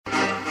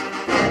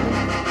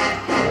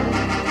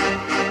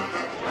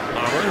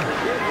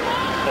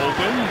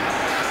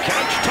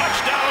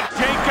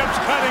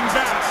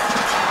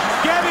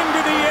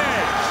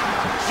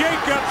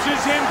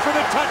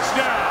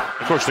touchdown.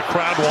 Of course, the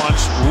crowd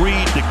wants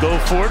Reed to go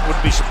for it.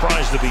 Wouldn't be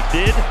surprised if he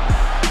did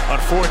on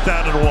 4th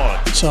down and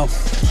 1. So,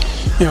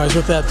 anyways,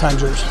 with that,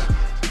 time's yours.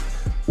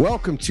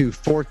 Welcome to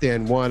 4th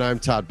and 1. I'm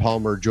Todd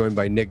Palmer, joined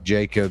by Nick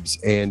Jacobs.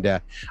 And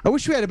I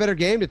wish we had a better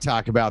game to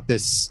talk about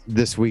this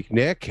week,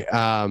 Nick.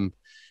 I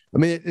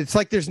mean, it's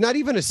like there's not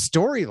even a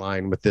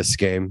storyline with this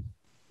game.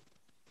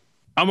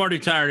 I'm already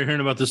tired of hearing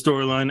about the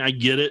storyline. I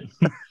get it.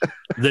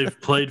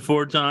 They've played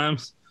 4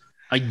 times.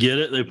 I get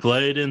it. They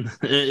played in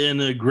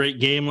a great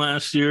game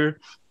last year.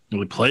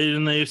 We played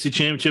in the AFC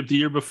Championship the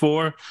year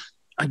before.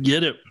 I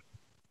get it.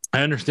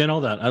 I understand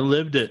all that. I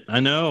lived it.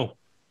 I know.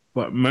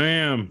 But,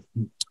 man,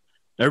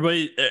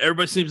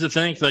 everybody seems to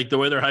think, like, the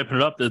way they're hyping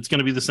it up, that it's going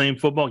to be the same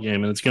football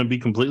game, and it's going to be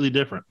completely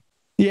different.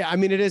 Yeah, I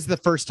mean, it is the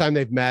first time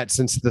they've met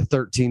since the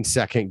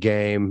 13-second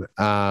game.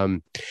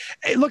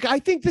 Look, I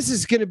think this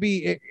is going to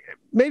be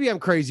 – maybe I'm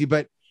crazy,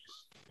 but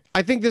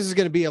I think this is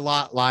going to be a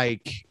lot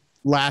like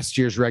last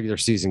year's regular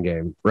season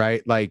game,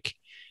 right? Like,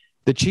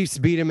 the Chiefs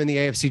beat them in the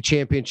AFC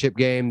Championship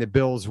game. The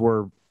Bills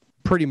were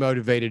pretty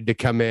motivated to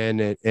come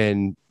in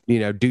and you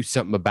know, do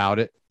something about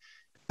it.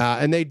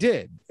 And they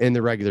did in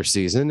the regular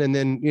season. And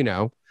then, you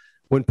know,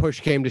 when push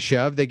came to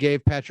shove, they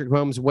gave Patrick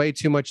Mahomes way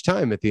too much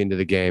time at the end of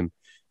the game.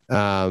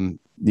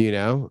 You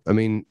know, I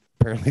mean,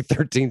 apparently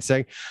 13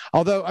 seconds.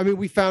 Although, I mean,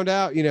 we found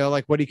out, you know,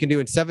 like what he can do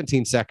in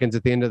 17 seconds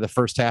at the end of the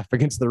first half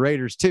against the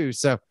Raiders too.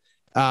 So,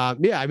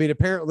 yeah, I mean,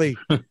 apparently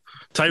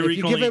Tyreek, if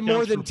you give him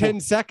more than 10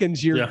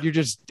 seconds, you're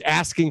just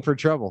asking for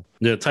trouble.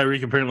 Yeah,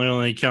 Tyreek apparently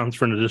only counts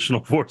for an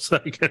additional 4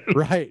 seconds.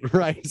 Right.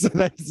 So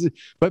that's,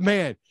 but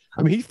man,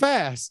 I mean, he's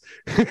fast.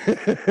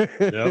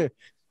 Yep.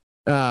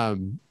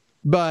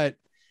 But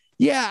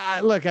yeah,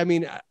 look, I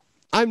mean,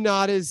 I'm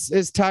not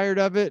as tired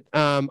of it.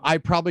 I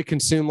probably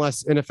consume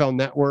less NFL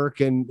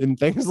Network and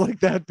things like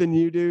that than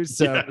you do.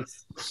 So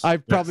Yes.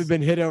 I've probably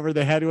been hit over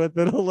the head with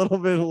it a little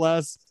bit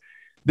less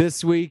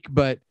this week.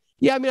 But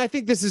yeah, I mean, I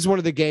think this is one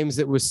of the games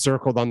that was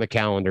circled on the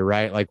calendar,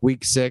 right? Like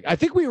week 6. I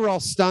think we were all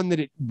stunned that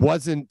it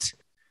wasn't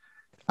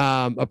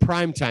a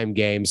primetime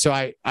game. So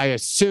I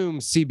assume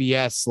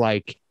CBS,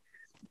 like,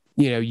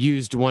 you know,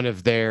 used one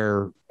of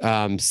their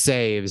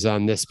saves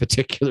on this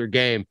particular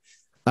game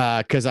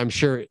because I'm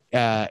sure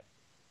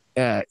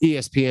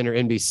ESPN or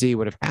NBC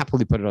would have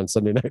happily put it on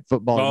Sunday Night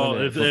Football.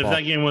 Oh, if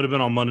that game would have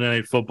been on Monday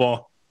Night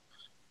Football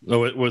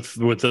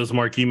with those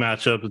marquee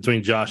matchups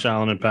between Josh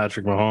Allen and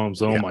Patrick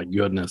Mahomes, my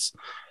goodness,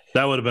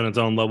 that would have been its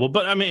own level.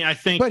 But I mean, I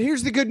think. But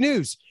here's the good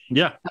news.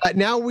 Yeah.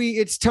 Now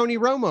it's Tony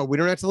Romo. We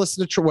don't have to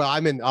listen to. Well,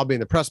 I'll be in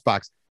the press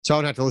box, so I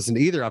don't have to listen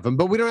to either of them.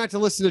 But we don't have to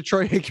listen to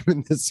Troy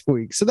Aikman this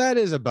week, so that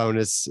is a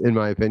bonus, in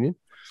my opinion.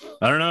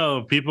 I don't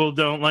know. People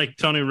don't like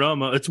Tony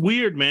Romo. It's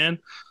weird, man.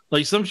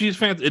 Like some Chiefs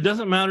fans, it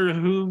doesn't matter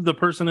who the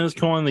person is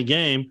calling the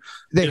game.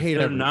 They hate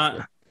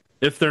everyone.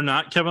 If they're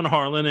not Kevin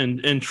Harlan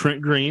and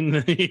Trent Green,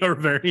 they are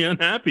very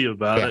unhappy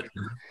about it.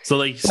 So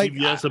like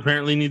CBS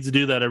apparently needs to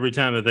do that every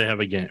time that they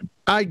have a game.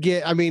 I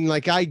get,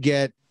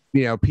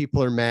 you know,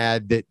 people are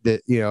mad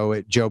that you know,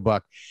 at Joe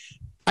Buck.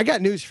 I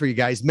got news for you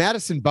guys.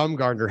 Madison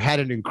Bumgarner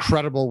had an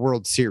incredible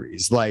World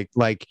Series.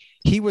 Like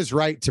he was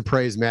right to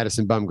praise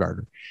Madison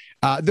Bumgarner.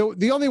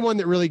 The only one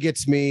that really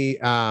gets me,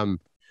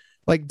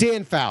 like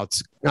Dan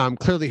Fouts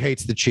clearly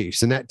hates the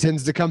Chiefs, and that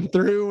tends to come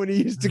through when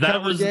he used to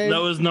cover games. That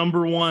was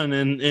number one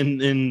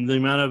in the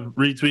amount of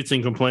retweets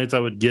and complaints I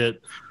would get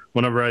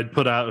whenever I'd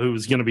put out who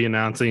was going to be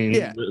announcing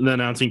the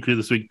announcing crew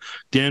this week.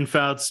 Dan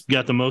Fouts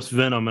got the most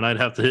venom, and I'd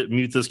have to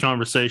mute this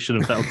conversation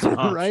if that was an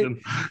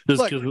option,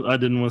 just because I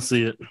didn't want to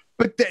see it.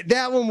 But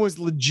that one was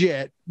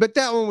legit. But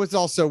that one was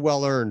also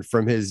well earned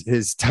from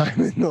his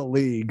time in the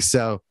league.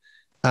 So,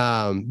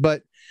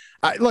 but.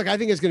 I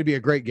think it's going to be a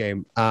great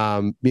game.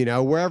 You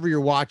know, wherever you're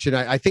watching,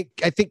 I think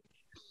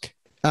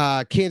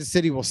Kansas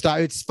City will stop.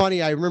 It's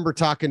funny. I remember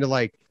talking to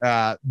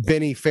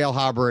Benny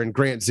Feilhaber and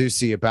Grant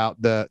Zusi about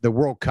the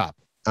World Cup.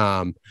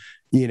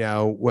 You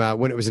know,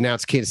 when it was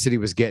announced Kansas City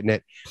was getting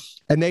it,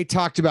 and they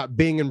talked about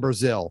being in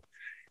Brazil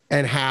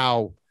and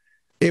how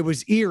it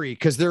was eerie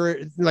because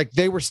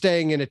they were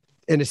staying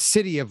in a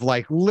city of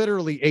like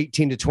literally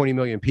 18 to 20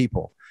 million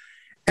people,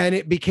 and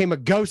it became a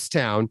ghost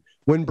town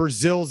when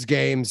Brazil's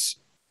games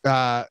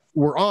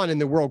were on in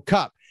the World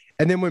Cup.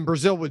 And then when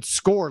Brazil would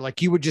score,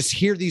 like you would just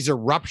hear these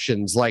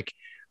eruptions, like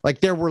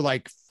there were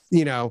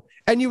you know,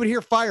 and you would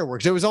hear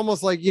fireworks. It was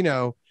almost like, you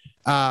know,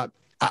 I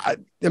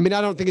mean, I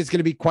don't think it's going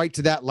to be quite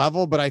to that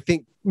level, but I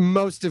think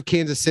most of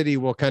Kansas City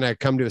will kind of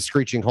come to a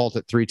screeching halt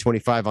at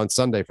 3:25 on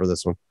Sunday for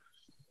this one.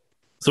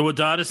 So what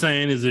Dodd is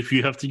saying is if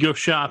you have to go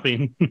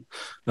shopping.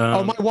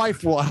 My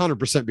wife will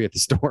 100% be at the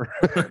store.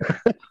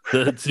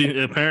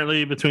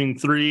 Apparently between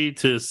 3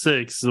 to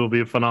 6 will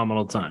be a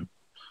phenomenal time.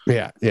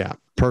 Yeah.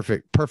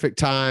 Perfect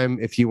time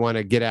if you want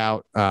to get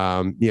out. You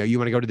know, you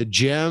want to go to the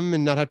gym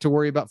and not have to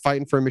worry about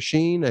fighting for a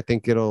machine. I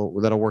think that'll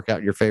work out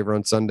in your favor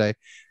on Sunday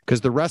because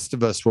the rest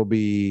of us will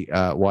be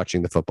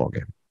watching the football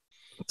game.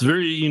 It's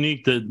very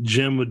unique that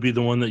Jim would be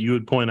the one that you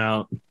would point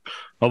out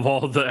of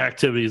all the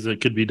activities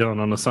that could be done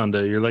on a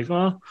Sunday. You're like,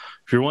 well,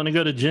 if you want to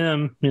go to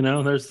gym,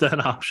 there's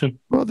that option.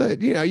 Well,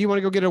 you want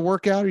to go get a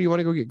workout or you want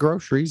to go get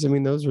groceries. I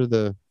mean, those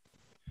are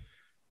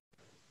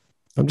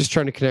I'm just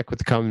trying to connect with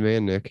the common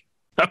man, Nick.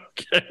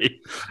 Okay.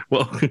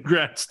 Well,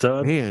 congrats,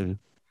 Todd. Man,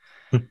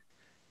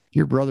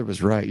 your brother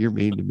was right. You're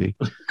mean to me.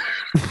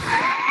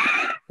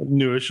 I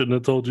knew I shouldn't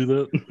have told you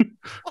that.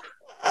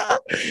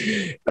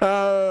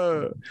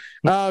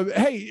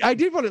 Hey, I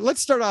did want to.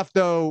 Let's start off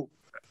though.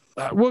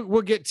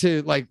 We'll get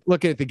to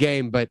looking at the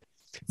game, but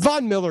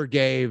Von Miller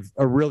gave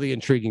a really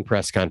intriguing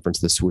press conference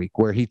this week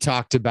where he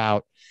talked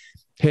about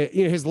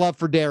his love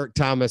for Derek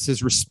Thomas,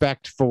 his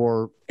respect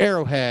for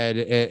Arrowhead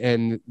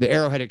and the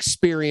Arrowhead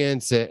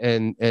experience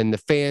and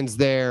the fans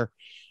there.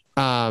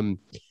 And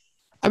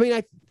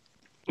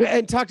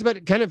talked about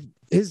it kind of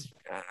his.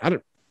 I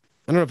don't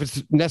know if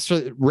it's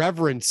necessarily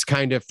reverence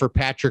kind of for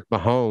Patrick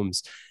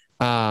Mahomes,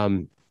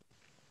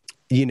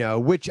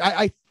 which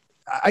I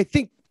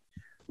think,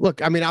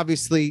 look, I mean,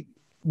 obviously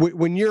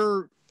when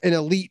you're an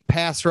elite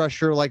pass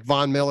rusher like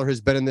Von Miller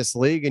has been in this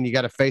league and you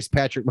got to face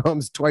Patrick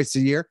Mahomes twice a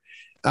year,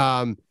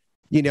 and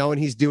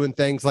he's doing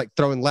things like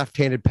throwing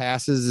left-handed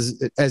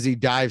passes as he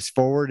dives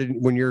forward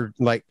and when you're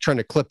like trying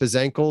to clip his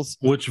ankles.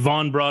 Which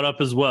Von brought up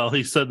as well.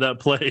 He said that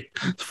play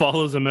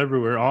follows him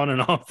everywhere on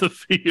and off the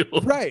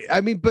field. Right.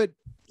 I mean, but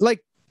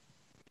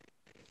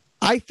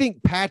I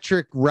think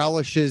Patrick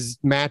relishes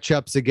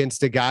matchups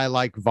against a guy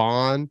like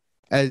Von.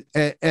 And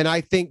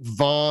I think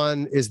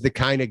Von is the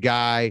kind of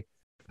guy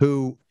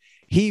who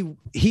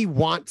he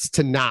wants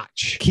to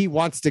notch. He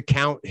wants to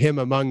count him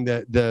among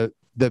the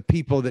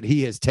people that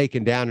he has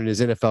taken down in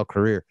his NFL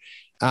career.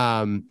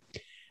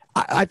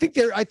 I think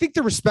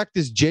the respect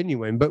is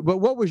genuine, but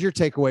what was your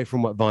takeaway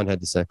from what Von had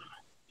to say?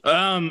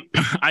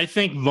 I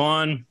think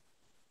Von,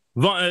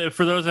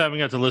 for those that haven't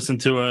got to listen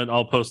to it,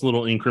 I'll post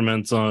little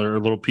increments or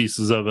little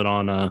pieces of it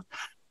on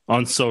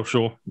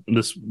social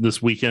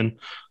this weekend.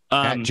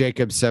 At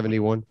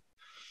Jacob71.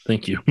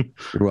 Thank you.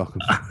 You're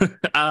welcome.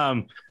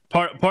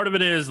 Part of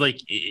it is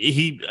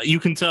you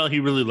can tell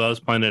he really loves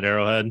playing at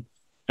Arrowhead.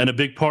 And a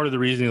big part of the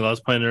reason he loves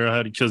playing at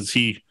Arrowhead because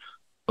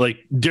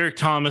Derek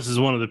Thomas is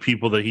one of the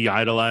people that he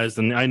idolized.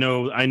 And I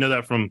know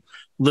that from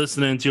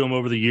listening to him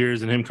over the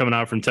years and him coming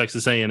out from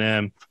Texas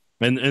A&M.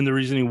 And the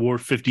reason he wore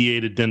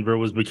 58 at Denver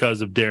was because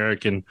of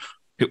Derek. And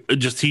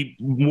he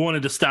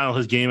wanted to style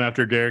his game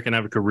after Derek and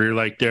have a career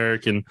like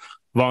Derek. And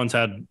Von's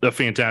had a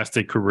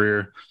fantastic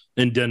career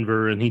in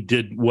Denver, and he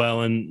did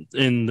well in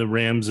the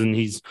Rams, and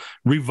he's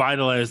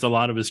revitalized a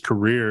lot of his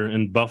career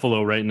in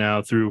Buffalo right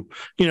now through,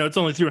 it's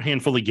only through a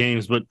handful of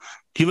games, but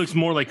he looks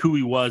more like who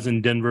he was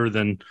in Denver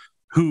than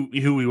who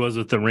he was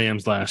with the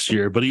Rams last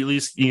year. But at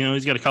least,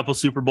 he's got a couple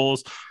Super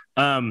Bowls.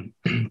 But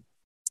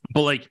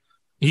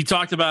he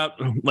talked about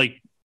when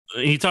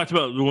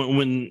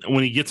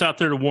he gets out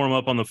there to warm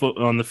up on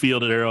the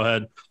field at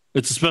Arrowhead,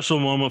 it's a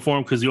special moment for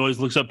him because he always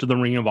looks up to the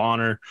Ring of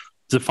Honor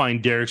to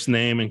find Derek's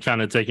name and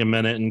kind of take a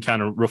minute and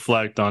kind of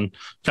reflect on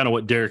kind of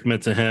what Derek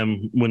meant to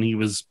him when he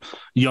was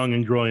young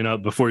and growing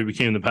up before he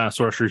became the pass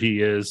rusher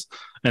he is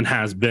and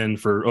has been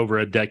for over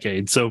a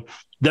decade. So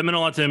that meant a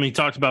lot to him. He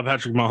talked about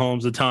Patrick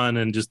Mahomes a ton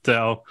and just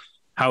how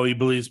he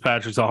believes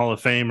Patrick's a Hall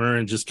of Famer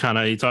and just kind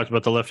of he talked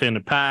about the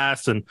left-handed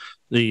pass and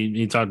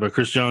he talked about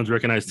Chris Jones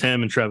recognized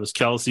him and Travis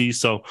Kelce.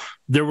 So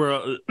there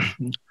were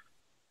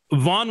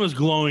Von was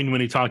glowing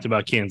when he talked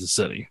about Kansas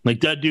City.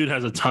 That dude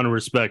has a ton of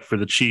respect for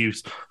the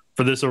Chiefs,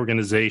 for this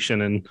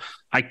organization, and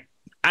I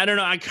don't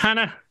know. I kind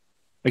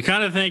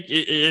of think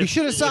you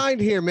should have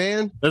signed here,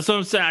 man. That's what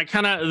I'm saying.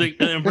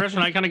 The impression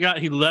I kind of got,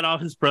 he let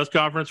off his press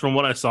conference from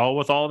what I saw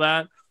with all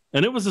that,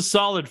 and it was a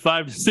solid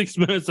 5 to 6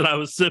 minutes that I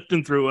was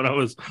sifting through when I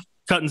was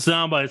cutting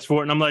sound bites for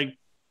it, and I'm like,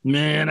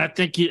 man, I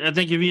think if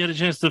he had a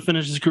chance to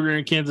finish his career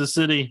in Kansas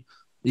City,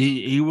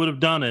 he would have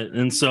done it,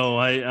 and so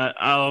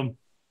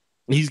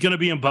he's going to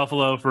be in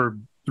Buffalo for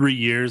 3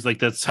 years.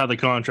 That's how the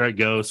contract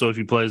goes. So if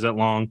he plays that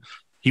long,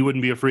 he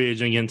wouldn't be a free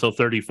agent again until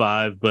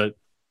 35. But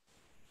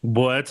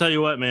boy, I tell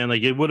you what, man,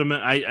 it would have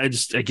meant, I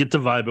get the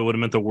vibe. It would have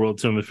meant the world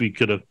to him if he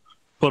could have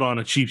put on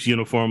a Chiefs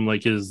uniform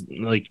like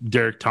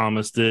Derek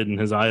Thomas did and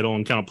his idol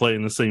and kind of play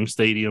in the same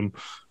stadium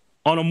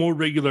on a more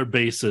regular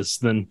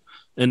basis and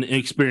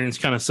experience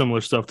kind of similar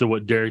stuff to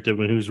what Derek did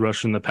when he was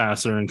rushing the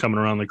passer and coming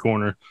around the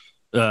corner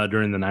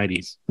during the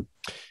 90s.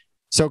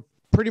 So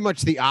pretty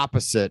much the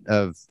opposite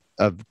of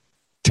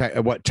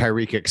what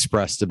Tyreek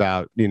expressed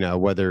about,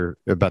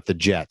 about the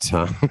Jets,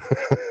 huh?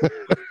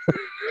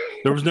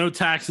 There was no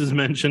taxes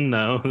mentioned.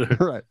 No,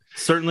 right.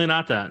 Certainly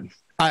not that.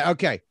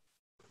 Okay.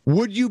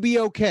 Would you be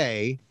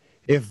okay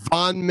if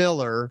Von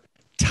Miller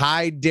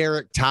tied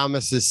Derek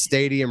Thomas's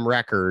stadium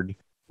record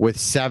with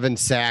 7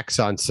 sacks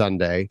on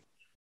Sunday,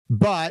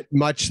 but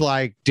much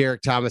like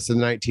Derek Thomas in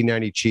the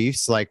 1990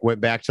 Chiefs,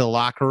 went back to the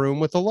locker room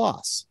with a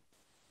loss?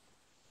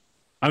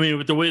 I mean,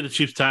 with the way the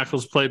Chiefs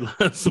tackles played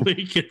last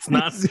week, it's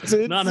not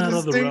out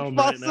of the realm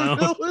right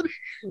now.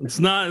 It's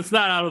not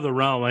out of the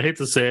realm. I hate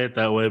to say it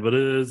that way, but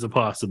it is a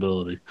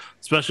possibility,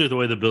 especially the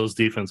way the Bills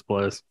defense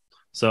plays.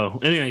 So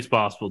anything's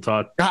possible,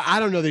 Todd. I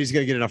don't know that he's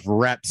going to get enough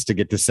reps to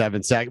get to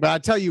 7 sacks, but I'll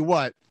tell you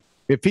what,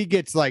 if he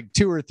gets like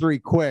 2 or 3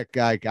 quick,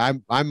 like I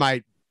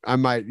might,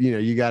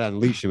 you got to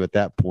unleash him at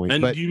that point.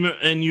 And but you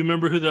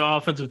remember who the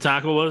offensive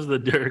tackle was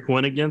that Derek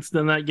went against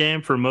in that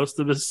game for most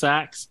of his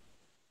sacks?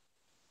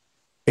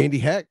 Andy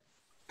Heck.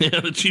 Yeah,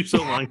 the Chiefs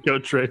O-line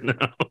coach right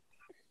now.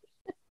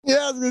 Yeah,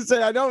 I was going to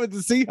say, I know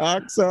it's the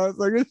Seahawks, so I was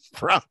like, it's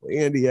probably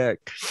Andy Heck.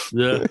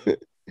 Yeah.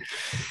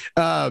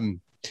 All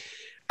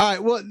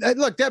right. Well,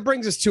 look, that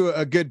brings us to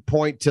a good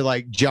point to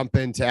like jump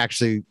into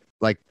actually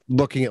like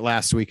looking at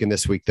last week and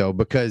this week, though,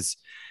 because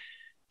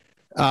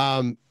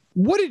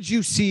what did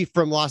you see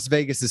from Las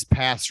Vegas's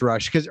pass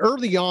rush? Because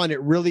early on,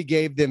 it really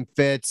gave them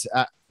fits.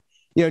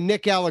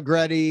 Nick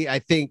Allegretti, I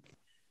think,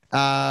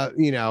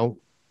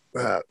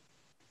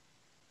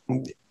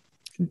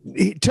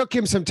 it took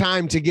him some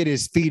time to get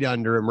his feet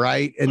under him,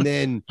 right? And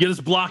then get his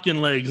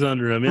blocking legs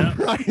under him, yeah.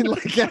 Right.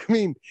 Like, I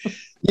mean,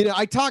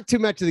 I talked too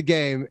much of the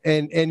game,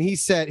 and he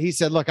said,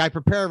 look, I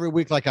prepare every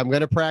week like I'm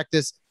going to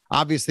practice.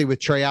 Obviously, with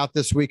Trey out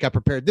this week, I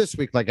prepared this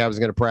week like I was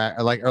going to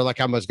practice, like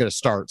I was going to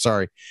start.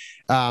 Sorry,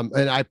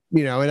 and I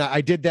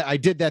did that. I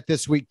did that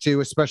this week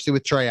too, especially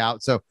with Trey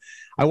out. So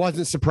I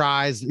wasn't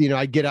surprised.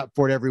 I get up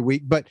for it every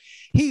week, but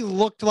he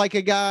looked like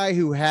a guy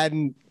who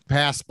hadn't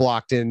pass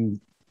blocked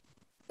in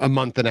a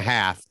month and a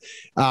half,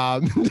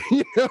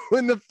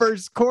 in the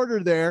first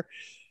quarter there.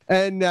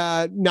 And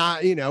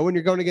not, when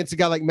you're going against a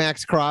guy like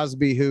Max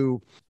Crosby,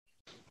 who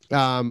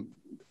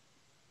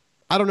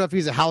I don't know if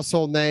he's a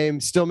household name,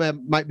 still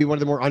might be one of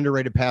the more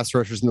underrated pass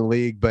rushers in the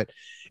league, but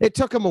it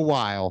took him a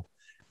while.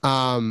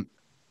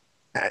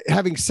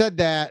 Having said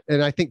that,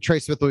 and I think Trey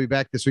Smith will be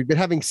back this week, but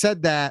having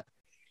said that,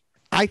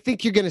 I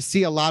think you're going to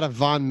see a lot of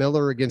Von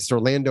Miller against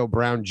Orlando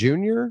Brown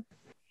Jr.,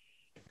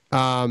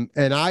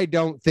 and I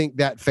don't think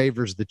that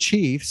favors the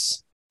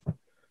Chiefs.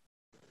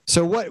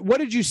 So what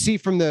did you see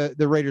from the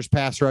Raiders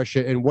pass rush,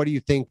 and what do you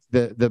think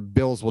the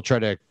Bills will try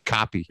to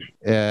copy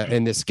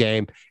in this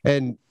game?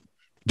 And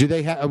do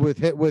they have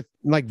with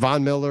like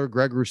Von Miller,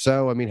 Greg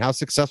Rousseau? I mean, how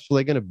successful are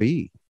they going to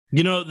be?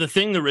 The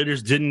thing the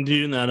Raiders didn't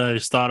do that I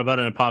just thought about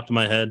it and it popped in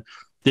my head,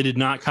 they did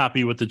not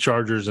copy what the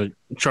Chargers,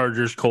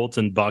 Colts,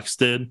 and Bucks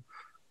did.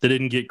 They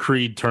didn't get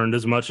Creed turned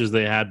as much as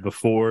they had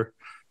before.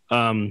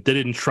 They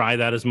didn't try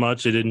that as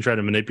much. They didn't try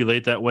to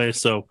manipulate that way.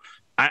 So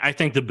I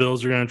think the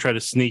Bills are going to try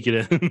to sneak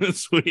it in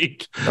this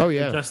week. Oh,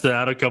 yeah. Test it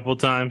out a couple of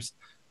times.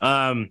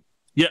 I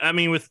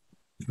mean,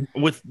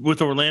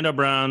 with Orlando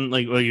Brown,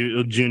 like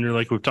Junior,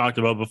 like we've talked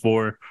about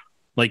before,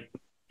 like,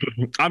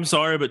 I'm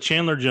sorry, but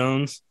Chandler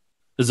Jones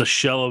is a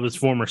shell of his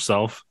former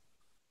self.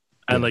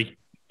 Yeah. And like,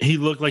 he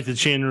looked like the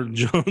Chandler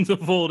Jones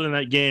of old in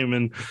that game,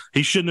 and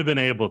he shouldn't have been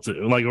able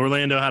to. Like,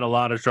 Orlando had a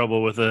lot of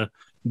trouble with a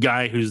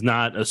guy who's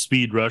not a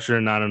speed rusher,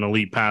 not an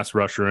elite pass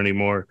rusher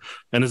anymore,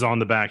 and is on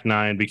the back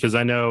nine, because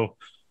I know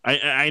he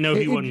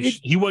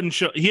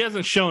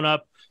hasn't shown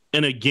up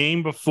in a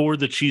game before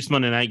the Chiefs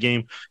Monday night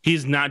game.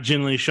 He's not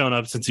generally shown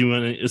up since he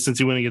went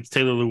against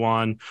Taylor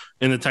Lewan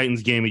in the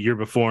Titans game a year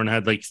before and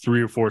had like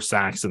 3 or 4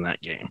 sacks in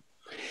that game.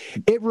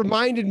 It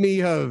reminded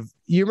me of,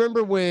 you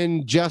remember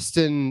when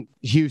Justin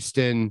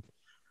Houston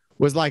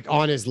was like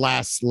on his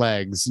last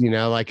legs,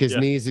 like his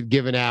knees had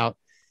given out,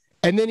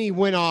 and then he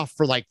went off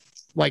for like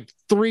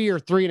 3 or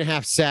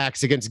 3.5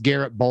 sacks against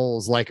Garrett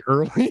Bowles like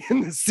early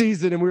in the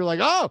season, and we were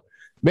like, oh,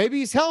 maybe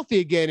he's healthy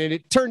again. And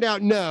it turned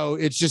out, no,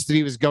 it's just that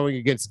he was going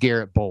against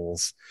Garrett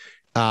Bowles.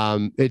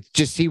 It's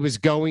just, he was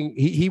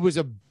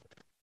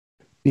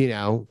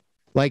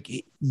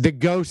like the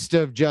ghost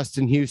of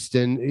Justin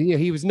Houston.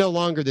 He was no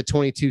longer the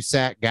 22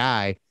 sack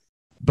guy,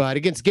 but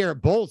against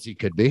Garrett Bowles, he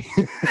could be.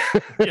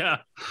 Yeah.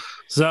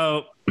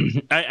 So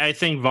I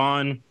think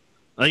Von's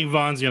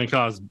going to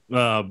cause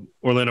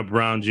Orlando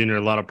Brown Jr.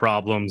 a lot of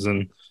problems,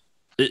 and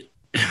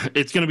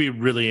it's going to be a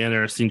really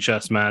interesting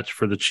chess match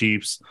for the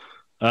Chiefs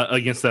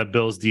against that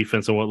Bills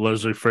defense, and what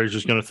Leslie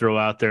Frazier's going to throw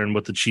out there and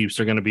what the Chiefs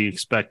are going to be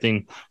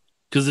expecting.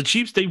 Because the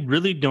Chiefs, they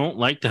really don't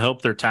like to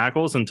help their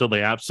tackles until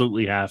they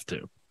absolutely have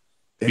to,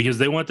 because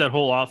they want that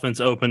whole offense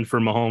open for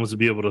Mahomes to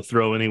be able to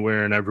throw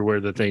anywhere and everywhere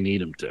that they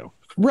need him to.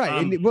 Right.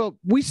 And well,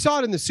 we saw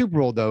it in the Super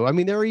Bowl, though. I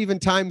mean, there are even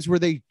times where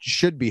they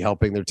should be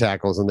helping their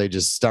tackles and they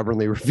just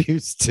stubbornly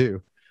refuse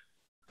to.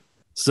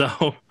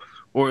 So,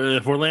 or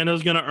if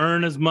Orlando's going to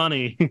earn his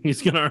money,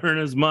 he's going to earn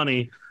his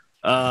money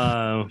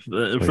for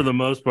the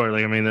most part.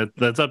 Like, I mean,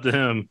 that's up to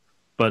him,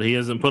 but he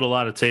hasn't put a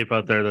lot of tape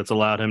out there that's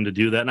allowed him to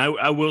do that. And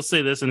I will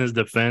say this in his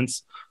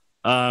defense.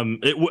 I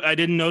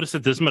didn't notice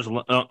it this much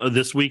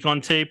this week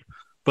on tape,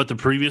 but the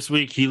previous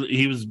week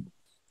he was,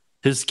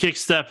 his kick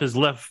step, his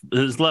left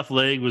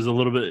leg was a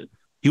little bit,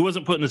 he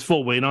wasn't putting his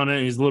full weight on it.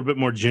 And he's a little bit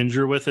more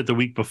ginger with it the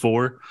week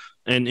before.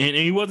 And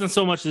he wasn't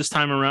so much this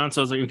time around.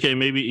 So I was like, okay,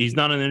 maybe he's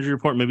not an injury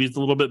report. Maybe he's a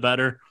little bit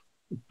better.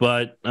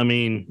 But I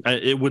mean,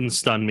 it wouldn't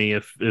stun me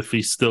if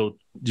he's still,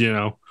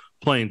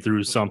 playing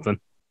through something.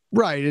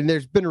 Right. And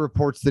there's been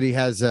reports that he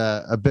has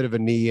a bit of a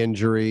knee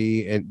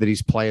injury and that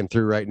he's playing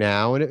through right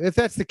now. And if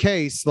that's the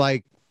case,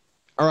 like,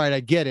 all right,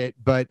 I get it.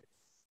 But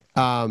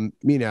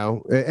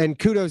And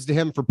kudos to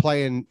him for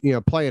playing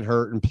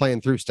hurt and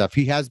playing through stuff.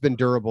 He has been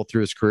durable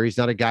through his career. He's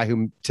not a guy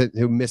who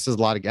misses a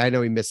lot of. I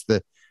know he missed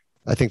the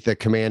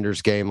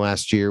Commanders game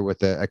last year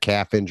with a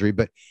calf injury,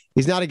 but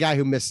he's not a guy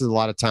who misses a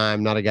lot of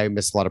time. Not a guy who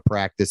misses a lot of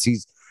practice.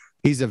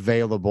 He's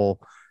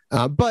available.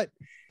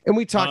 And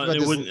we talked about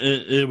this.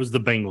 It was the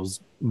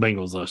Bengals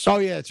last year. Oh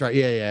yeah, that's right.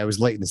 Yeah. It was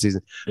late in the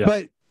season,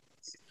 but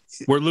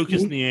where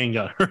Lucas Niang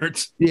got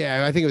hurt.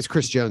 Yeah, I think it was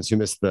Chris Jones who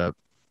missed the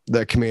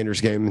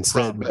Commanders game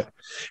instead.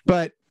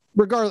 But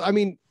regardless, I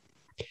mean,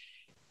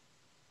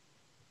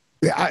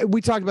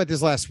 we talked about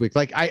this last week.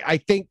 Like, I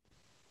think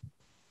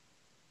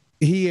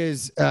he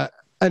is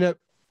an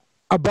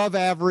above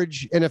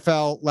average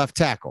NFL left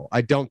tackle.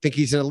 I don't think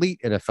he's an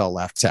elite NFL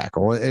left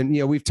tackle. And,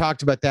 we've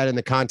talked about that in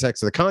the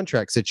context of the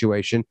contract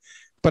situation,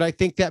 but I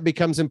think that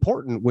becomes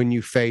important when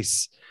you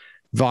face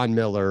Von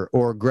Miller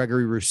or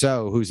Gregory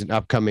Rousseau, who's an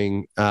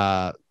upcoming,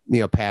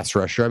 pass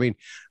rusher. I mean,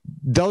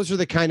 those are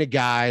the kind of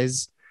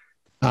guys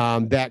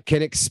that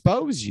can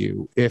expose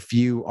you if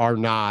you are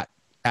not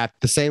at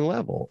the same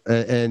level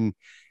and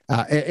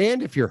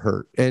if you're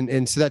hurt.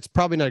 And so that's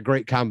probably not a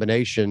great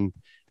combination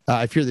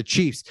if you're the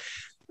Chiefs.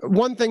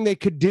 One thing they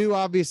could do,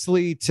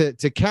 obviously,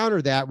 to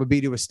counter that would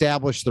be to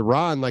establish the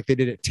run like they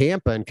did at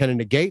Tampa and kind of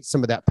negate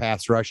some of that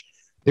pass rush.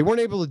 They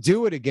weren't able to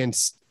do it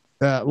against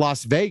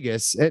Las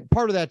Vegas. And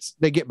part of that's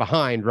they get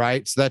behind,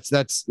 right? So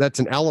that's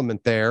an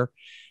element there.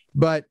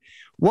 But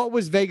what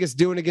was Vegas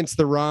doing against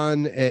the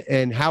run,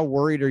 and how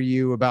worried are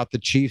you about the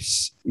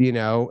Chiefs,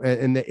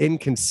 and the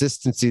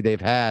inconsistency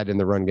they've had in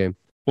the run game?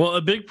 Well,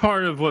 a big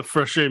part of what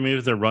frustrated me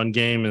with their run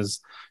game is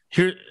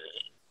here's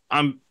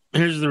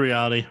the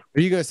reality.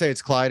 Are you going to say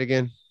it's Clyde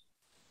again?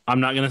 I'm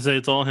not going to say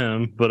it's all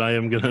him, but I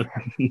am going to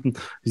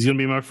he's going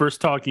to be my first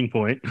talking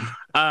point.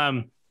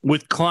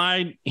 With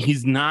Clyde, he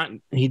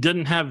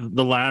doesn't have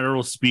the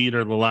lateral speed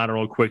or the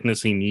lateral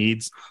quickness he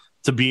needs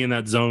to be in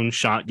that zone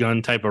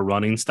shotgun type of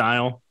running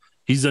style.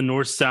 He's a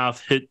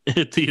north-south hit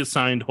the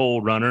assigned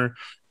hole runner,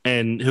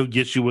 and he'll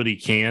get you what he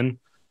can.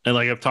 And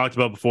like I've talked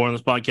about before on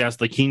this podcast,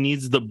 like he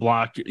needs the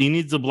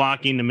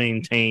blocking to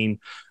maintain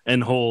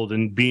and hold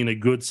and be in a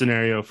good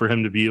scenario for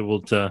him to be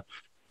able to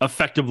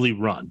effectively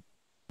run.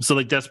 So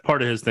like that's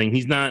part of his thing.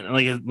 He's not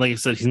like I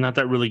said, he's not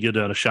that really good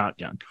at a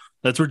shotgun.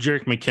 That's where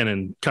Jerick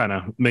McKinnon kind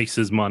of makes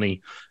his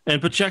money.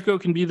 And Pacheco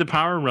can be the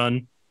power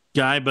run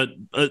guy, but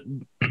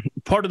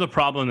part of the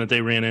problem that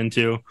they ran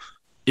into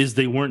is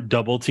they weren't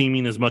double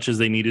teaming as much as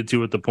they needed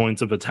to at the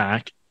points of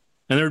attack.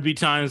 And there would be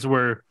times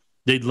where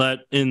they'd let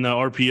in the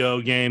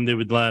RPO game, they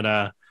would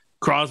let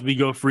Crosby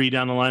go free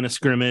down the line of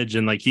scrimmage.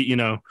 And like, he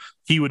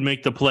would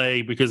make the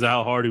play because of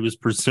how hard he was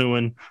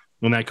pursuing,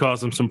 and that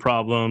caused him some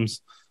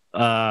problems.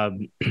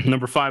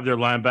 Number 5, their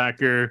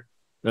linebacker,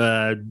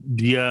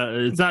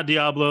 it's not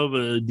Diablo,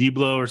 but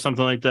Diblo or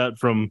something like that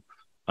from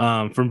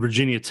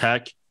Virginia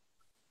Tech.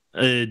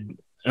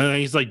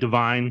 He's like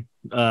Divine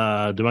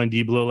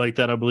Diblo like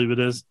that, I believe it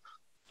is.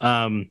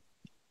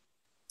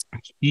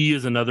 He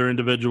is another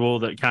individual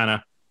that kind of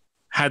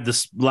had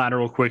this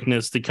lateral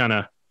quickness to kind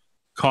of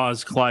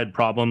cause Clyde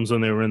problems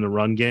when they were in the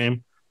run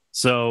game.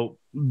 So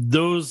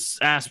those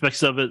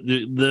aspects of it,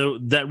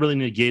 that really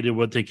negated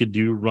what they could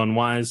do run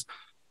wise.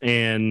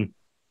 And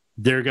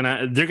they're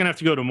gonna have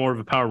to go to more of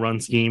a power run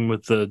scheme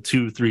with the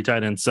 2-3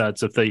 tight end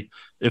sets if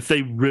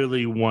they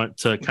really want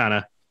to kind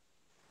of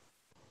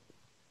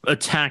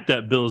attack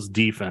that Bills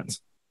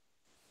defense.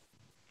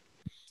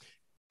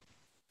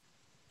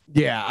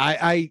 Yeah,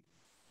 I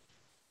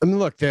mean,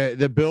 look,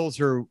 the Bills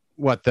are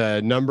what,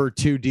 the number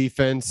 2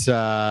 defense,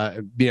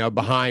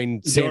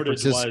 behind San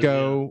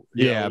Francisco.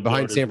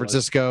 Behind San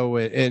Francisco,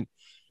 and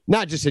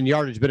not just in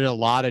yardage, but in a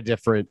lot of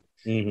different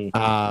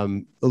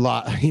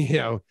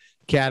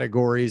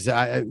categories.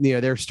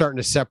 They're starting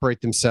to separate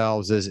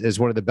themselves as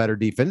one of the better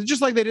defenses,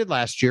 just like they did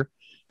last year.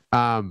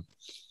 And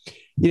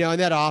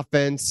that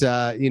offense,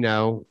 I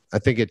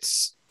think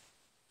it's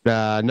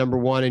number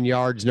 1 in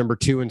yards, number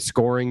 2 in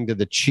scoring to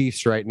the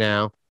Chiefs right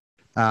now.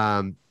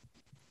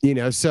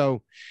 It's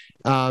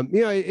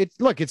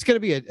going to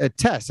be a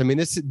test. I mean,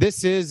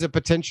 this is a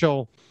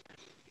potential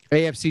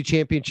AFC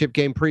Championship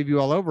game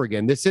preview all over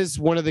again. This is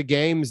one of the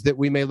games that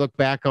we may look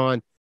back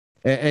on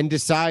and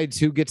decides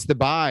who gets the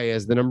bye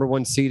as the number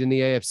 1 seed in the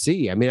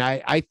AFC. I mean,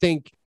 I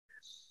think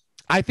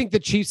the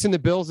Chiefs and the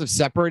Bills have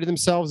separated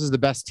themselves as the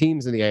best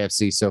teams in the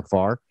AFC so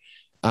far.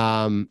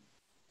 And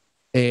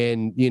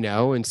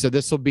so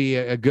this will be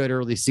a good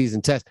early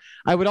season test.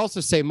 I would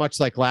also say, much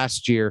like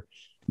last year,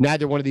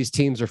 neither one of these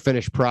teams are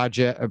finished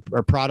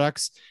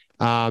products.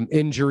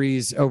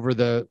 Injuries over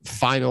the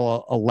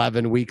final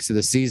 11 weeks of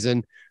the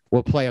season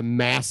will play a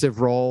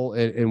massive role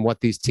in what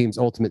these teams'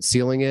 ultimate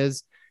ceiling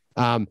is.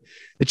 The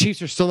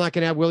Chiefs are still not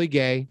going to have Willie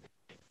Gay.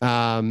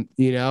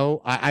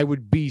 I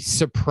would be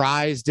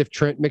surprised if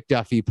Trent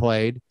McDuffie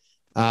played.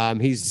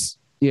 He's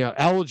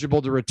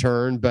eligible to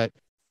return, but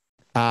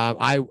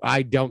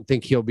I don't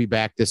think he'll be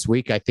back this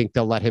week. I think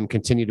they'll let him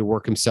continue to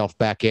work himself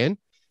back in.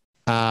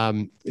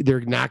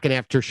 They're not going to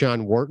have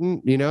Tershawn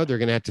Wharton. They're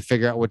going to have to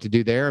figure out what to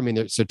do there. I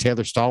mean, so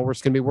Taylor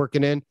Stallworth's going to be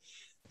working in.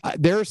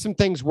 there are some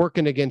things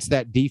working against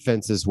that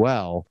defense as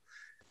well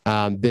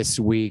this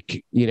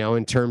week,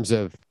 in terms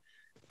of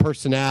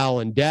personnel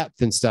and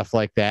depth and stuff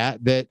like that.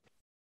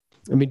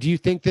 I mean, do you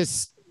think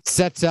this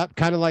sets up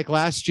kind of like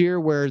last year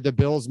where the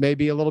Bills may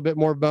be a little bit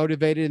more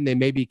motivated and they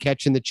may be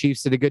catching the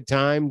Chiefs at a good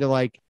time to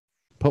like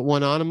put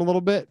one on them a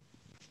little bit?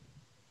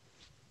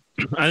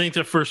 I think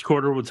the first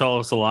quarter would tell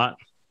us a lot.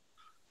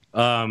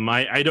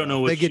 I don't know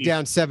what they get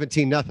down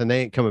 17-0.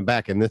 They ain't coming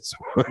back in this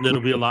one.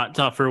 It'll be a lot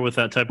tougher with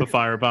that type of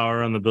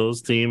firepower on the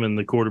Bills team and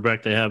the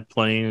quarterback they have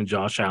playing, and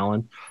Josh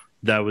Allen.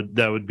 That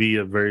would be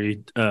a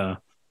very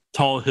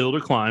tall hill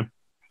to climb.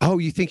 Oh,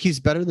 you think he's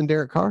better than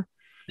Derek Carr?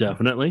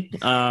 Definitely.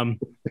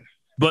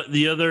 But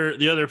the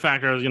other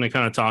factor I was going to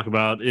kind of talk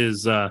about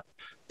is the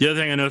other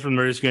thing I know from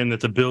the Raiders game that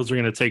the Bills are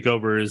going to take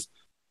over is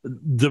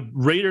the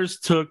Raiders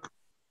took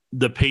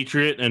the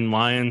Patriot and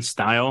Lions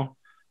style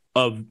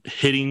of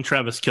hitting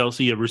Travis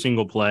Kelce every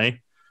single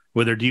play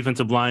with their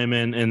defensive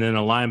lineman and then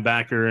a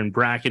linebacker and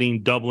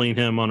bracketing, doubling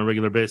him on a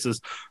regular basis.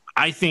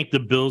 I think the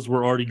Bills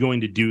were already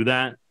going to do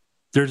that.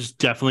 They're just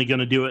definitely going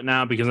to do it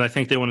now because I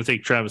think they want to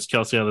take Travis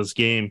Kelce out of this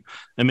game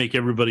and make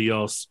everybody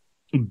else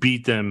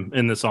beat them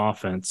in this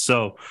offense.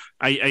 So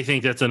I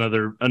think that's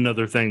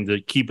another thing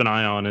to keep an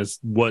eye on is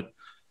what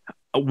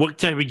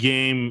type of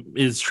game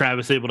is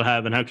Travis able to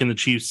have and how can the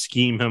Chiefs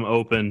scheme him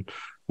open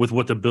with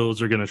what the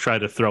Bills are going to try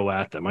to throw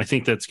at them. I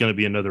think that's going to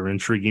be another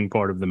intriguing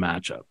part of the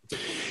matchup.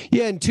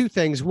 Yeah, and two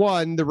things.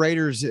 One, the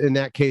Raiders in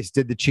that case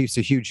did the Chiefs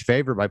a huge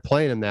favor by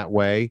playing them that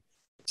way.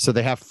 So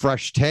they have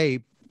fresh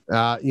tape,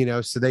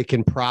 so they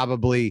can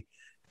probably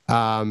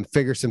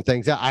figure some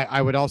things out. I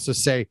would also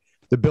say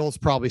the Bills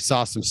probably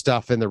saw some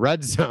stuff in the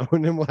red zone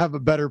and will have a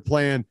better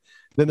plan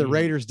than the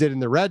Raiders did in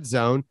the red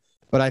zone.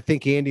 But I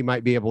think Andy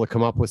might be able to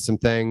come up with some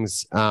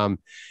things. And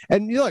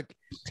look,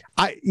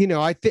 I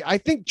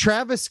think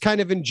Travis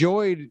kind of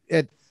enjoyed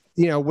it,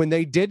 when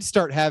they did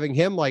start having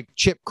him like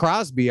Chip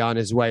Crosby on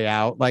his way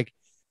out. Like,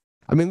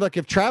 I mean, look,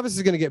 if Travis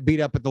is going to get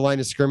beat up at the line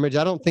of scrimmage,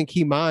 I don't think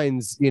he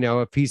minds,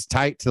 if he's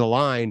tight to the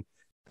line,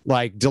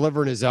 like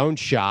delivering his own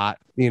shot,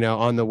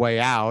 on the way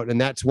out. And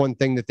that's one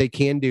thing that they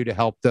can do to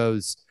help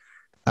those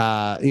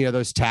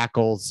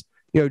tackles,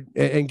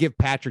 and give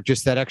Patrick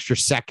just that extra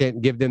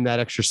second, give them that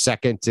extra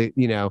second to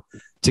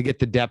get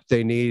the depth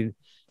they need.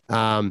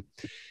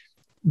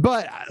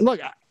 But look,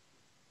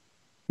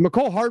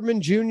 Mecole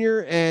Hardman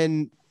Jr.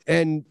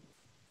 and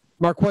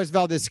Marquez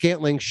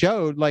Valdes-Scantling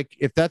showed, like,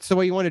 if that's the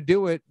way you want to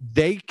do it,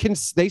 they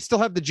still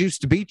have the juice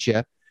to beat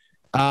you,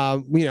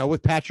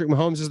 with Patrick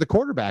Mahomes as the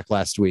quarterback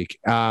last week.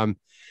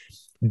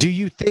 Do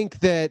you think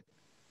that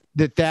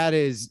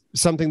is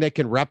something they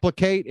can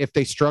replicate if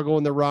they struggle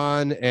in the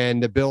run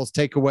and the Bills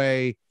take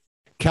away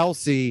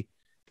Kelce?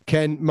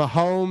 Can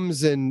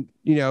Mahomes and,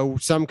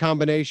 some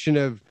combination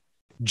of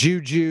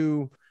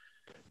Juju,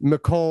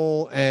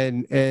 Mecole,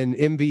 and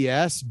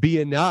MVS be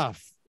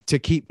enough to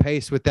keep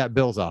pace with that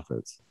Bills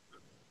offense?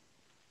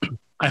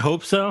 I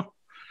hope so.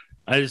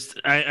 I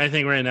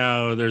think right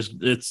now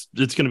it's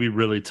going to be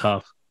really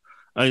tough.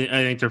 I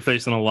think they're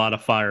facing a lot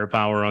of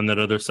firepower on that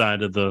other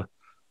side of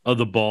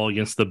the ball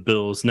against the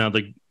Bills. Now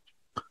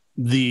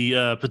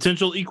the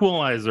potential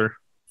equalizer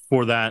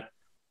for that,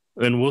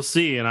 and we'll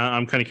see. And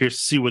I'm kind of curious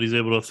to see what he's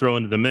able to throw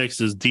into the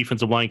mix is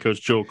defensive line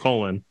coach Joe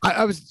Cullen.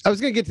 I was going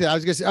to get to that.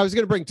 I was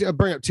going to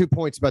bring up 2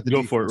 points about the Go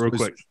defense. for it real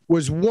quick.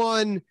 Was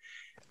one,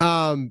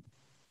 I'm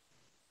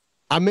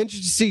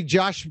interested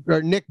to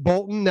see Nick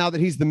Bolton now that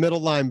he's the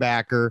middle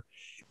linebacker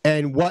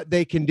and what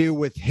they can do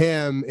with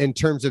him in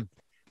terms of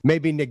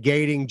maybe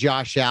negating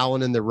Josh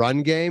Allen in the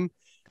run game.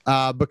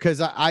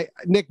 Because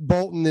Nick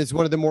Bolton is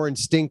one of the more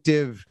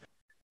instinctive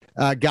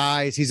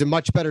guys. He's a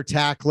much better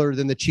tackler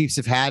than the Chiefs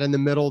have had in the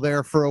middle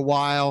there for a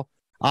while.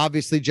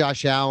 Obviously,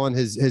 Josh Allen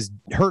has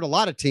hurt a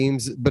lot of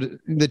teams, but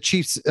the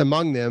Chiefs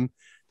among them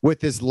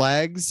with his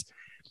legs.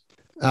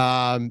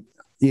 Like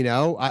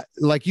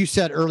you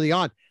said early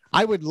on,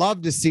 I would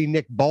love to see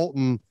Nick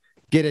Bolton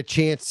get a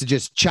chance to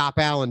just chop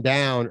Allen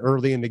down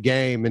early in the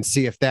game and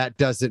see if that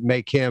doesn't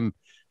make him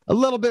a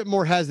little bit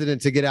more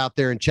hesitant to get out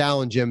there and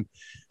challenge him.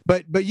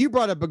 But you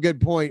brought up a good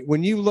point.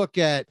 When you look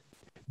at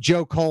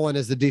Joe Cullen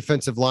as the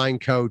defensive line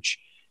coach,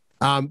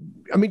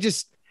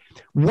 just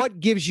what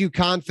gives you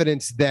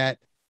confidence that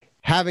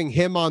having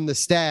him on the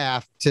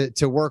staff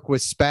to work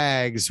with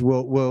Spags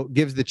will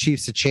give the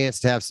Chiefs a chance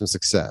to have some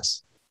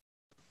success?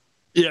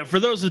 Yeah, for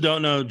those who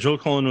don't know, Joe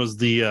Cullen was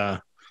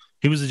the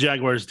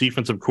Jaguars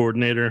defensive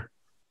coordinator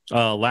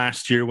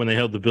last year when they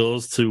held the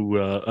Bills to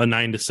a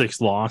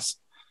 9-6 loss.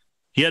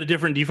 He had a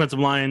different defensive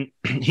line.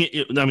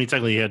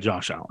 Technically he had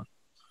Josh Allen.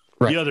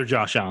 Right. The other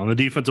Josh Allen, the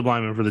defensive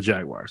lineman for the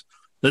Jaguars.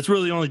 That's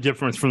really the only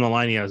difference from the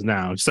line he has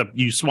now, except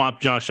you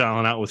swap Josh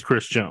Allen out with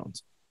Chris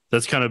Jones.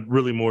 That's kind of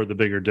really more the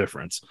bigger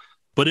difference.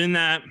 But in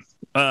that,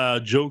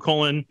 Joe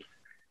Cullen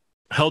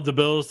held the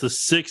Bills to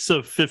 6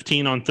 of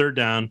 15 on third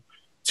down,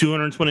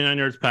 229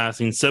 yards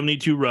passing,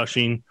 72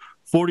 rushing,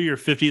 40 or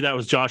 50. That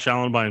was Josh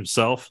Allen by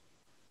himself.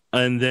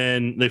 And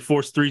then they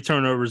forced 3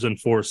 turnovers and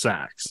 4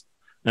 sacks.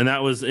 And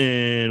that was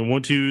in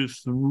 1, 2,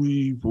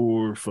 3,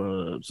 4,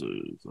 5, 6,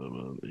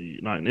 7,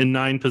 8, 9, in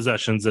 9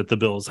 possessions that the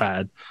Bills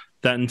had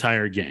that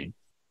entire game.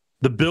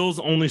 The Bills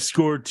only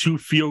scored 2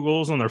 field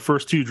goals on their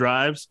first 2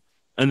 drives,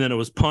 and then it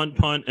was punt,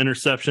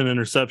 interception,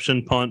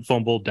 interception, punt,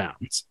 fumble,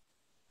 downs.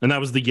 And that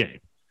was the game.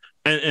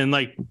 And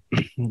like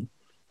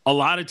a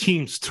lot of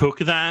teams took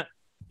that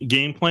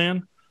game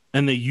plan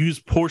and they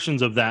used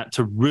portions of that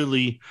to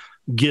really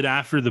get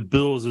after the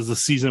Bills as the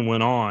season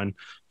went on.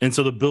 And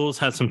so the Bills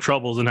had some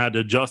troubles and had to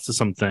adjust to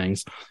some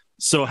things.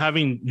 So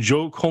having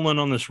Joe Cullen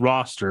on this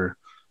roster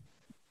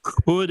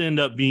could end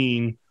up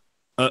being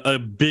a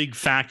big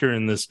factor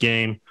in this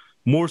game,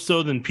 more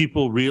so than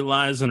people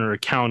realize and are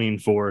accounting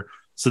for.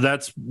 So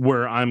that's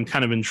where I'm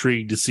kind of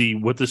intrigued to see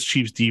what this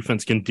Chiefs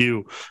defense can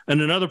do.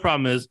 And another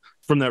problem is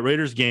from that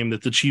Raiders game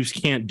that the Chiefs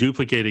can't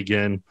duplicate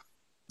again.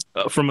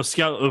 From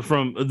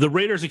the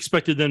Raiders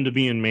expected them to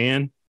be in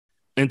man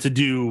and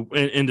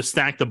to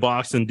stack the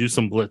box and do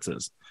some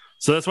blitzes.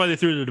 So that's why they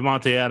threw to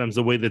Davante Adams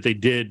the way that they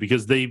did,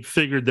 because they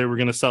figured they were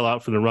going to sell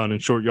out for the run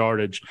and short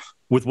yardage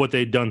with what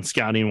they'd done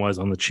scouting wise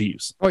on the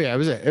Chiefs. Oh yeah, it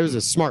was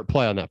a smart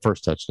play on that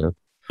first touchdown.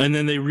 And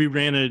then they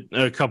reran it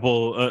a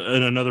couple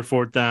in another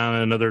 4th down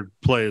and another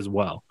play as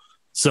well.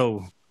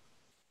 So,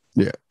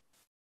 yeah,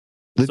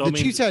 the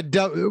Chiefs had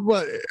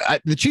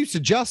the Chiefs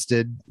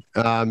adjusted.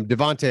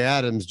 Davante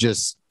Adams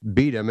just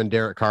beat him, and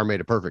Derek Carr made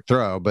a perfect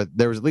throw. But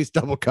there was at least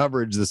double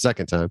coverage the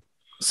second time.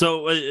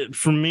 So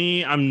for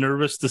me, I'm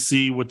nervous to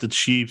see what the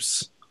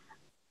Chiefs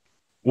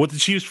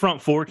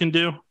front 4 can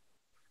do.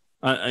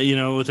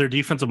 With their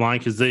defensive line,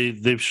 because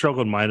they've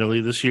struggled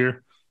mightily this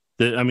year.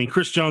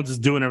 Chris Jones is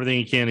doing everything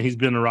he can. He's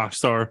been a rock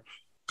star.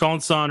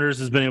 Colin Saunders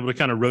has been able to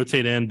kind of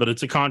rotate in, but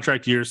it's a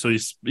contract year, so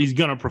he's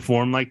going to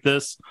perform like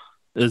this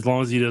as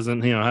long as he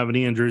doesn't, have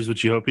any injuries,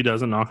 which you hope he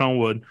doesn't. Knock on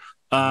wood.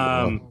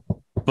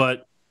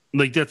 But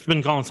like that's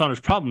been Colin Saunders'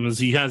 problem is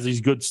he has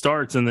these good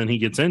starts and then he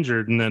gets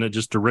injured and then it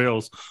just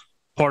derails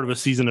part of a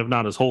season, if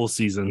not his whole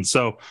season.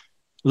 So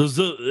this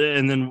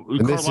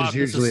is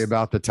usually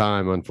about the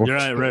time,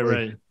 unfortunately.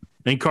 Right.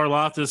 And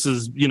Karlaftis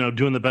is,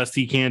 doing the best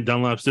he can.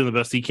 Dunlap's doing the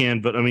best he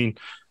can. But,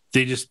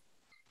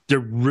 they're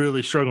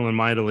really struggling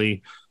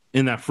mightily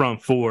in that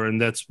front 4. And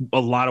that's a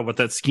lot of what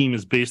that scheme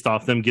is based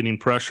off, them getting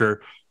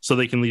pressure so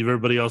they can leave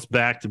everybody else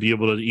back to be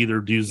able to either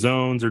do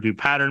zones or do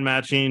pattern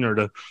matching or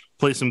to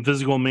play some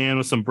physical man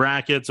with some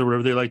brackets or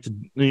whatever they like to,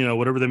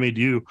 whatever they may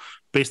do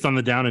based on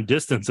the down and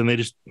distance. And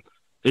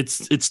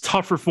it's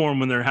tougher for them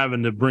when they're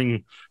having to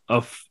bring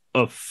a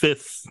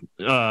 5th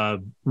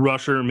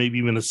rusher, maybe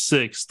even a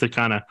 6th to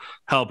kind of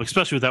help,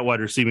 especially with that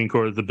wide receiving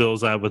core that the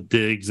Bills have with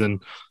Diggs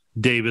and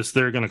Davis.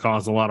 They're going to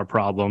cause a lot of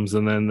problems.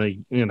 And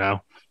then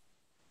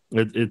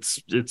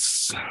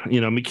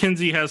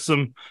McKenzie has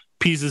some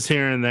pieces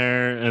here and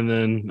there. And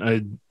then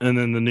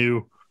the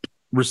new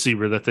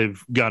receiver that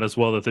they've got as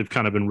well, that they've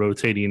kind of been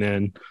rotating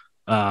in.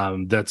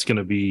 That's going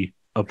to be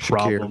a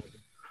problem. Shakir.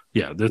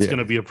 Yeah. That's going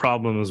to be a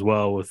problem as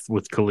well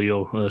with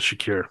Khalil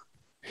Shakir.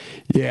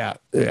 Yeah,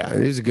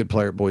 he's a good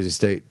player at Boise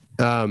State.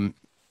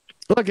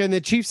 Look, and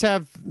the Chiefs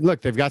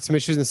they've got some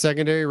issues in the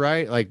secondary,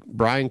 right? Like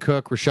Brian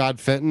Cook, Rashad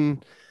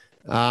Fenton.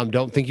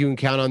 Don't think you can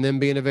count on them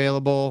being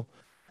available.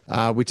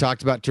 We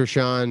talked about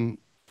Tershawn,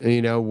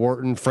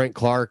 Wharton, Frank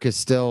Clark is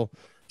still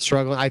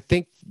struggling. I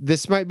think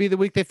this might be the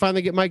week they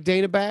finally get Mike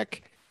Dana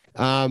back,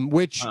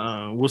 which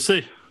we'll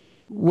see.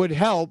 Would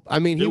help.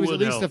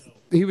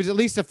 He was at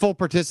least a full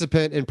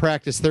participant in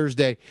practice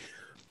Thursday.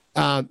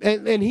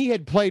 And he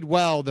had played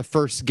well the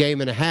first game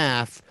and a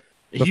half.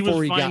 He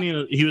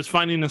was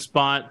finding a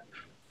spot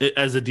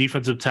as a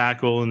defensive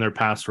tackle in their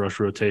pass rush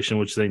rotation,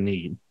 which they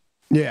need.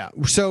 Yeah.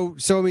 So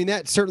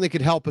that certainly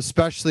could help,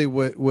 especially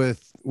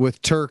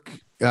with Turk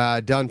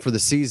done for the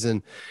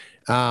season.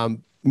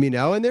 And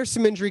there's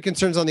some injury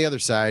concerns on the other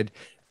side.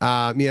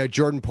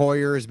 Jordan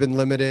Poyer has been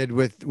limited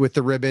with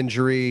the rib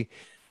injury.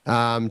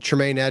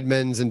 Tremaine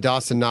Edmonds and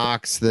Dawson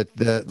Knox, the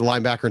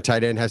linebacker and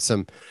tight end, has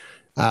some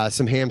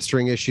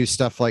hamstring issues,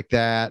 stuff like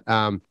that.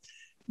 And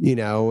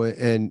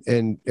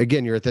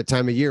again, you're at that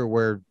time of year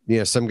where,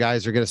 some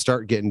guys are going to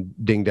start getting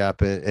dinged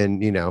up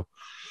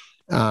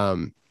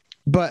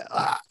but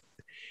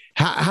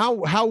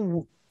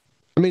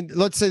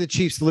let's say the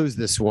Chiefs lose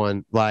this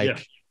one.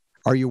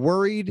 Are you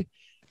worried?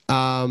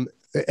 And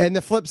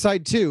the flip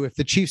side too, if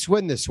the Chiefs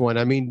win this one,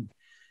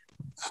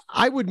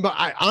 I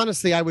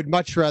would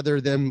much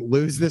rather them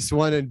lose this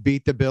one and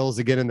beat the Bills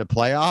again in the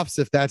playoffs,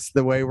 if that's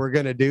the way we're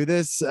going to do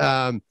this,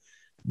 than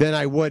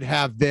I would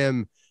have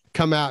them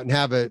come out and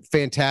have a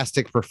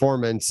fantastic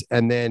performance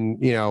and then,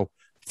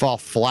 fall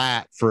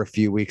flat for a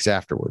few weeks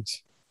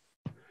afterwards.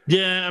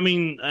 Yeah,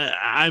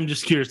 I'm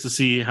just curious to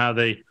see how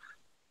they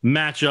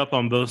match up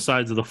on both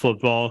sides of the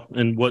football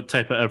and what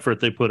type of effort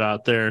they put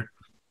out there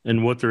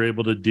and what they're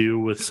able to do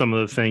with some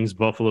of the things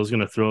Buffalo's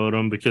going to throw at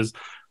them, because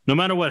no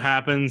matter what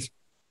happens,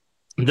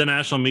 the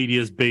national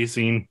media is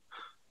basing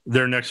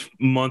their next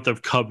month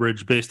of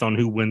coverage based on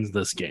who wins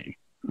this game.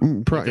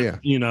 Yeah.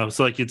 It's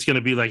like it's going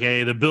to be like,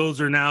 hey, the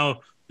Bills are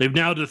now they've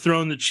now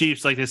dethroned the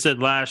Chiefs, like they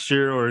said last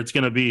year, or it's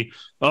going to be,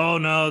 oh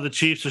no, the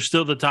Chiefs are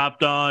still the top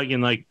dog,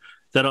 and like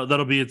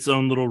that'll be its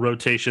own little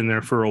rotation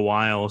there for a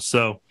while.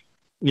 So,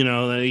 you're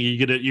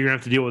gonna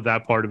have to deal with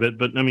that part of it.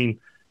 But I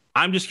mean,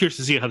 I'm just curious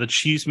to see how the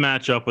Chiefs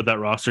match up with that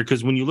roster,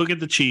 because when you look at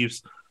the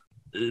Chiefs,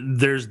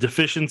 there's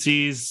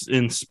deficiencies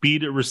in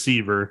speed at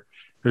receiver.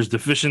 There's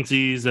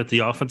deficiencies at the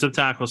offensive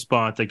tackle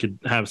spot that could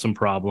have some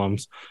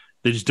problems.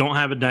 They just don't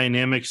have a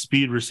dynamic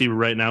speed receiver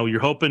right now. You're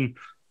hoping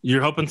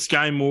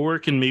Sky Moore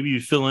can maybe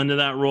fill into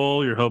that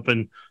role. You're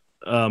hoping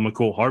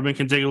McCole Hardman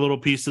can take a little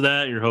piece of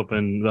that. You're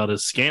hoping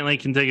Valdes-Scantling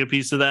can take a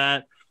piece of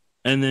that.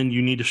 And then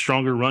you need a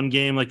stronger run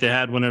game like they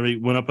had whenever he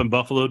went up in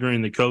Buffalo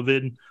during the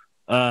COVID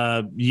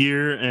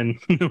year and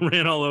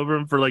ran all over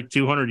him for like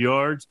 200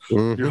 yards.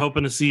 Mm-hmm. You're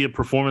hoping to see a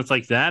performance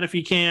like that if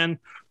you can.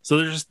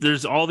 So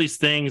there's all these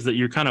things that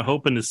you're kind of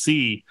hoping to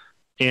see.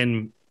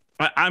 And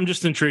I'm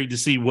just intrigued to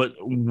see what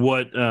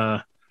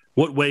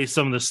way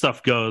some of this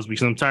stuff goes,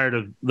 because I'm tired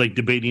of like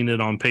debating it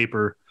on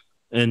paper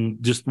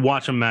and just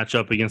watch them match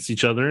up against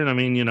each other. And I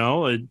mean,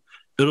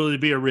 it'll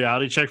be a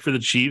reality check for the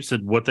Chiefs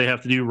at what they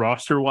have to do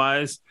roster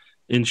wise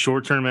in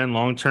short term and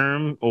long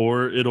term,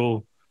 or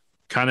it'll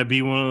kind of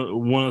be one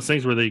of those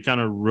things where they kind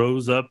of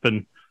rose up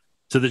and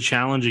to the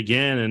challenge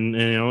again and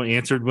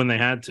answered when they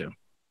had to.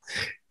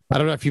 I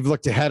don't know if you've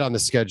looked ahead on the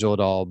schedule at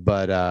all,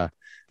 but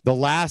the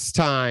last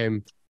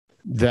time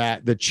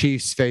that the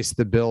Chiefs faced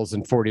the Bills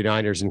and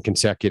 49ers in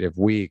consecutive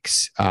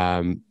weeks,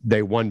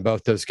 they won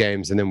both those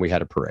games, and then we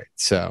had a parade.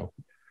 So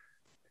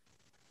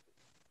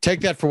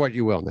take that for what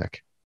you will,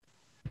 Nick.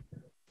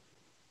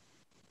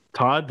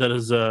 Todd, that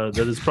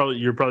is probably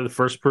you're probably the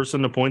first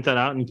person to point that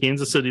out in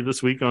Kansas City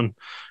this week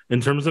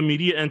in terms of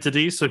media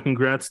entities. So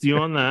congrats to you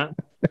on that.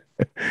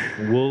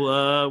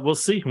 We'll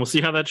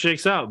see how that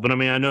shakes out. But I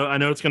mean, I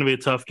know it's going to be a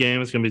tough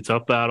game. It's going to be a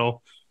tough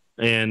battle,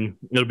 and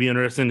it'll be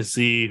interesting to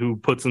see who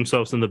puts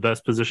themselves in the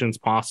best positions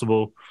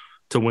possible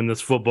to win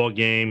this football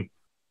game.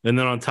 And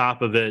then on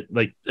top of it,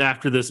 like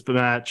after this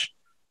match,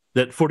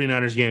 that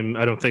 49ers game,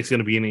 I don't think is going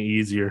to be any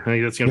easier. I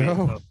think that's going to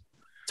be a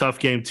tough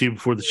game too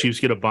before the Chiefs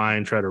get a bye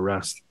and try to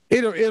rest.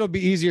 It'll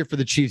be easier for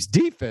the Chiefs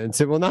defense.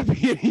 It will not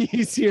be any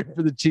easier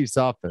for the Chiefs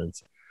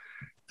offense.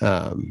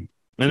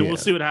 We'll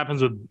see what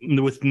happens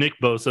with Nick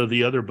Bosa,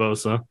 the other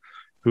Bosa,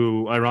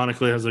 who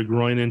ironically has a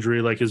groin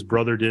injury like his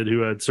brother did,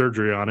 who had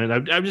surgery on it.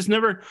 I've just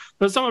never.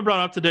 That's something I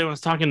brought up today when I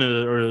was talking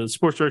to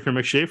sports director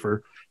Mick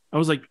Schaefer. I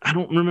was like, I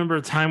don't remember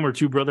a time where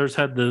two brothers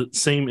had the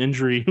same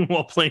injury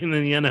while playing in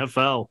the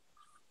NFL.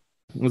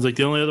 It was like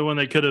the only other one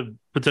that could have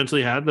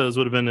potentially had those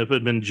would have been if it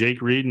had been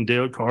Jake Reed and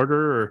Dale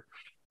Carter, or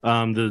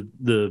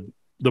the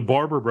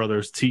Barber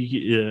brothers,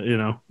 Tiki,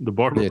 the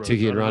Barber brothers.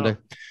 Tiki and Rondé.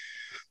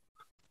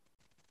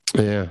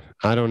 Yeah,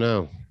 I don't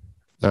know.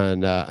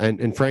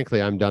 And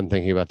frankly, I'm done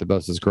thinking about the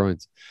Bosa's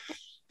groins.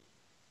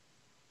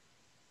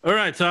 All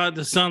right, Todd,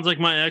 this sounds like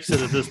my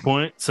exit at this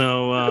point.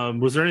 So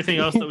was there anything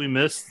else that we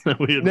missed? No,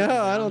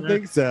 I don't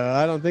think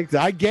so.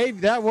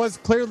 That was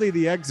clearly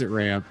the exit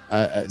ramp.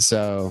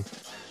 So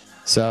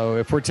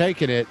if we're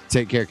taking it,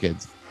 take care,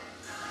 kids.